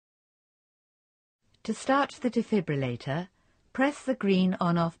To start the defibrillator, press the green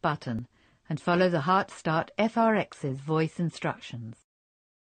on-off button and follow the Heartstart FRx's voice instructions.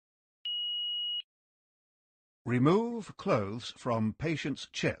 Remove clothes from patient's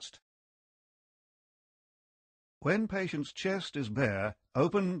chest. When patient's chest is bare,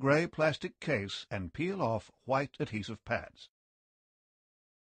 open grey plastic case and peel off white adhesive pads.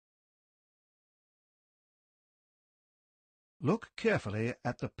 Look carefully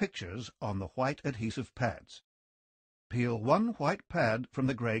at the pictures on the white adhesive pads. Peel one white pad from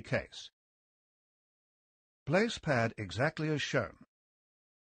the grey case. Place pad exactly as shown.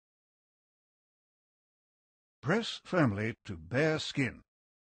 Press firmly to bare skin.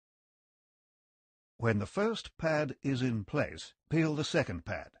 When the first pad is in place, peel the second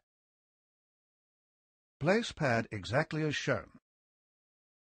pad. Place pad exactly as shown.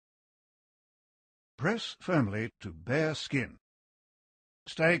 Press firmly to bare skin.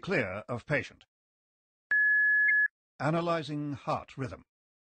 Stay clear of patient. Analyzing heart rhythm.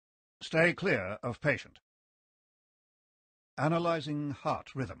 Stay clear of patient. Analyzing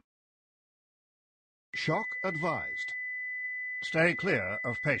heart rhythm. Shock advised. Stay clear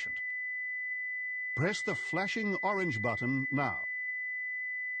of patient. Press the flashing orange button now.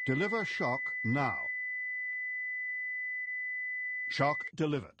 Deliver shock now. Shock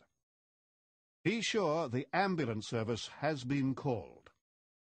delivered. Be sure the ambulance service has been called.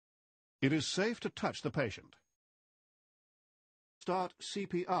 It is safe to touch the patient. Start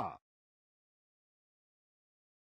CPR.